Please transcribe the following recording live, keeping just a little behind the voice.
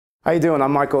How you doing?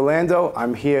 I'm Mike Orlando.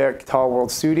 I'm here at Guitar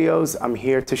World Studios. I'm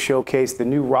here to showcase the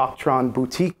new Rocktron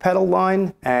boutique pedal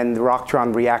line and the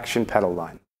Rocktron reaction pedal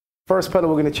line. First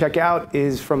pedal we're going to check out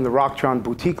is from the Rocktron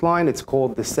boutique line. It's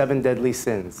called the 7 Deadly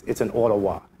Sins. It's an auto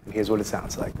wah, and here's what it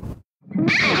sounds like.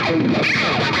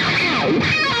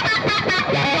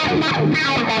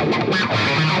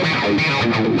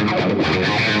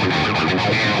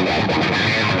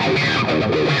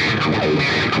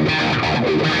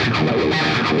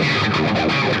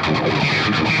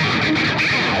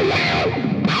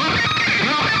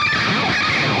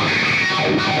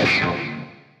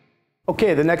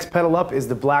 Okay, the next pedal up is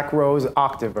the Black Rose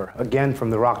Octaver, again from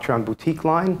the Rocktron boutique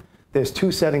line. There's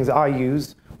two settings I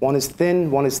use. One is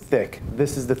thin, one is thick.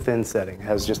 This is the thin setting. It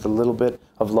has just a little bit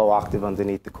of low octave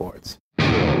underneath the chords.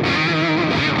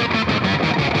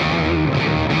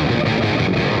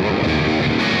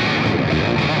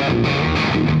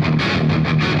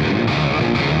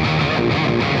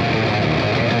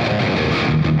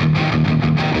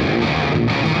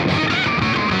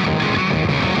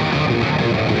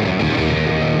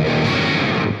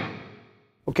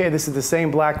 Okay, this is the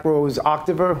same Black Rose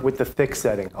Octaver with the thick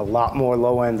setting, a lot more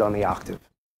low end on the octave.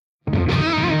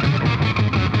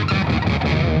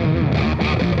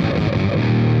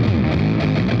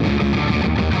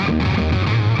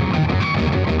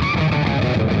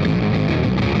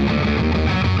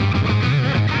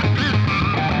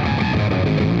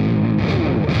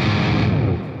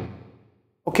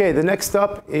 Okay, the next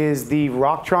up is the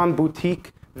Rocktron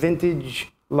boutique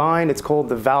vintage line. It's called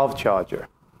the Valve Charger.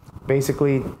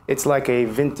 Basically, it's like a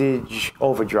vintage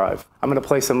overdrive. I'm going to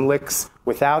play some licks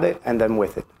without it and then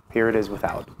with it. Here it is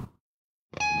without.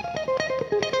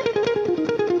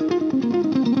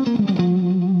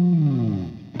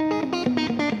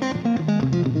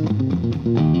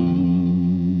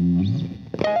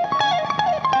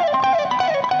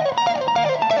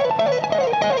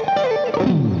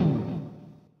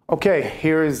 Okay,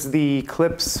 here is the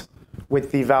clips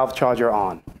with the Valve Charger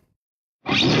on.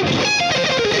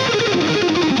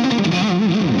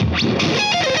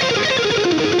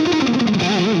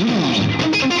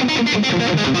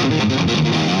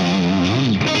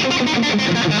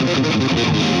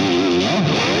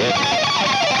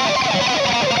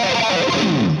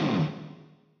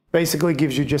 Basically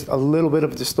gives you just a little bit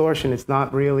of distortion. It's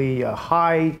not really a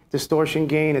high distortion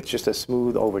gain, it's just a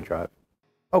smooth overdrive.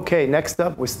 Okay, next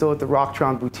up, we're still at the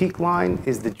Rocktron boutique line,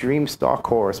 is the Dreamstar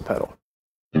Chorus pedal.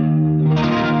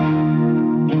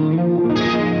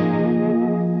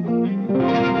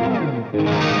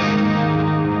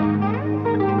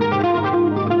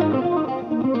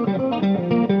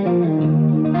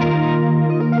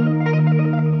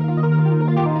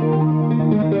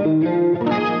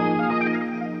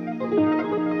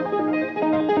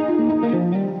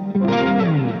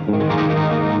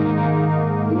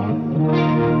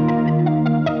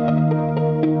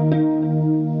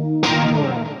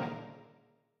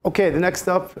 Okay, the next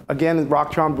up, again, the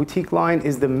Rocktron boutique line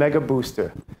is the Mega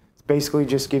Booster. It basically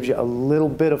just gives you a little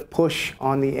bit of push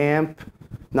on the amp,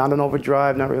 not an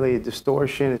overdrive, not really a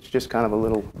distortion, it's just kind of a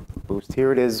little boost.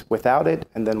 Here it is without it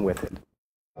and then with it.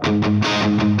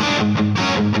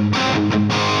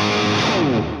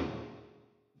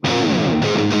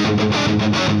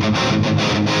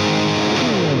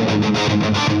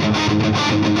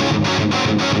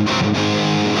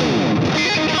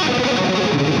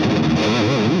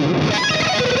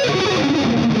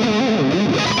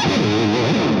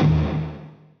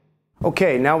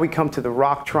 Okay, now we come to the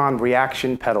Rocktron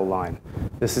reaction pedal line.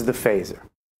 This is the phaser.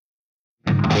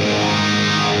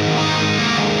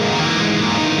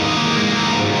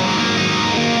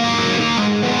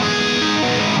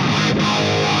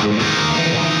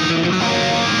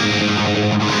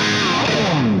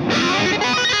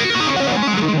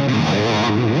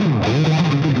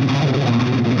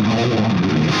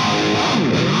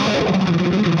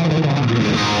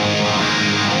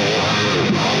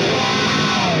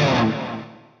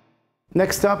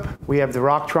 Next up, we have the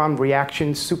Rocktron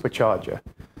Reaction Supercharger.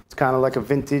 It's kind of like a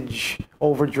vintage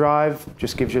overdrive,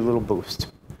 just gives you a little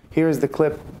boost. Here's the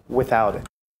clip without it.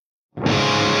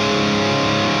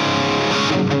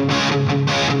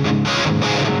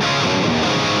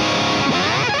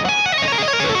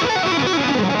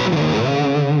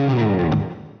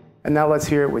 And now let's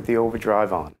hear it with the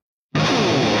overdrive on.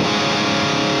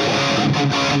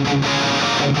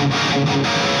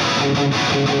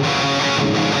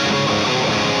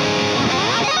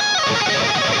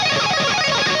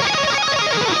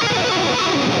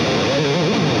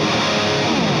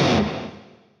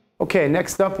 Okay,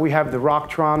 next up we have the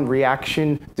Rocktron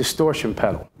Reaction Distortion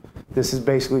Pedal. This is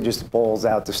basically just a balls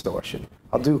out distortion.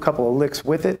 I'll do a couple of licks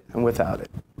with it and without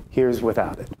it. Here's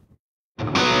without it.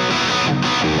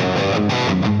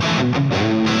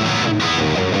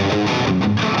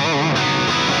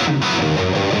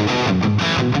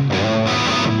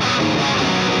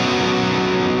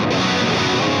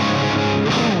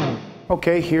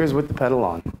 Okay, here's with the pedal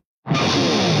on.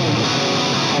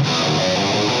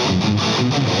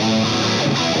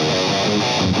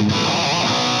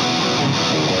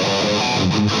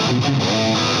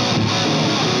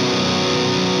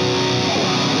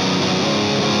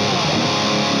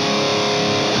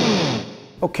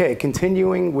 Okay,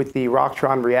 continuing with the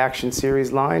Rocktron Reaction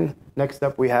Series line, next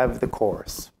up we have the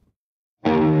chorus.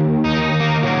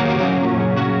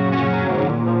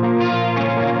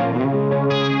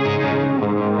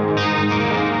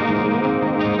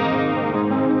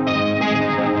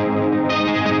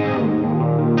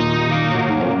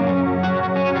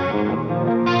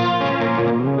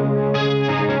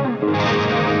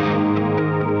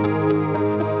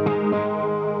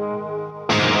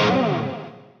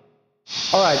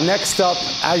 All right, next up,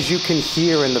 as you can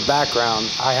hear in the background,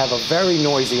 I have a very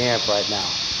noisy amp right now.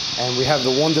 And we have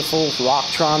the wonderful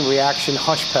Rocktron Reaction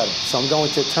Hush pedal. So I'm going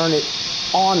to turn it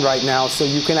on right now so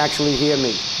you can actually hear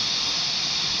me.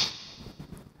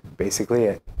 Basically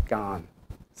it. Gone.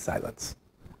 Silence.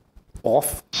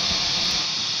 Off.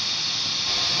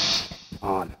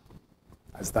 On.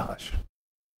 That's the hush.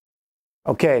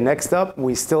 Okay, next up,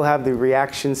 we still have the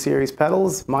Reaction Series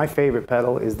pedals. My favorite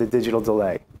pedal is the digital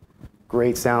delay.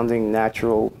 Great sounding,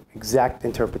 natural, exact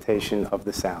interpretation of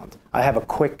the sound. I have a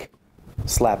quick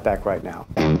slapback right now,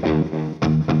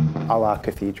 a la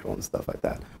Cathedral and stuff like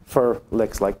that, for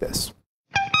licks like this.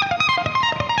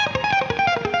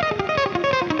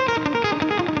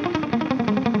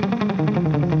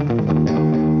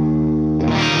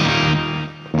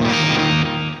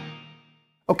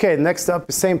 Okay, next up,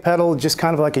 the same pedal, just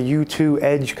kind of like a U2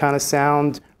 Edge kind of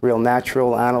sound, real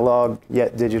natural, analog,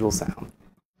 yet digital sound.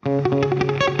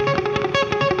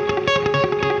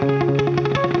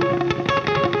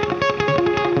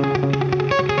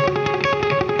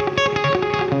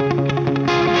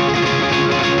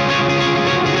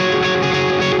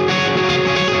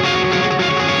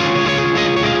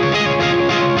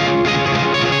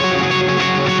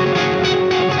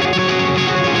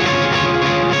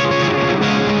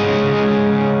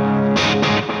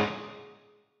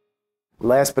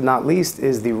 Last but not least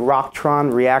is the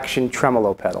Rocktron Reaction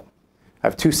Tremolo pedal. I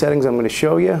have two settings I'm going to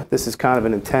show you. This is kind of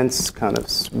an intense kind of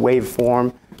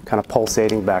waveform, kind of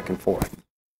pulsating back and forth.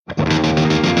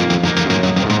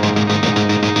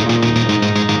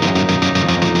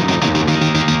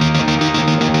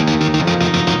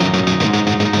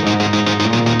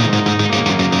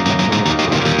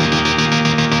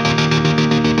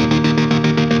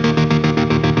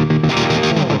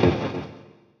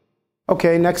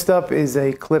 Okay, next up is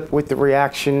a clip with the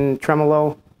Reaction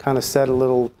Tremolo, kind of set a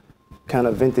little kind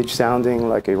of vintage sounding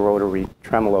like a rotary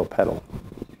tremolo pedal.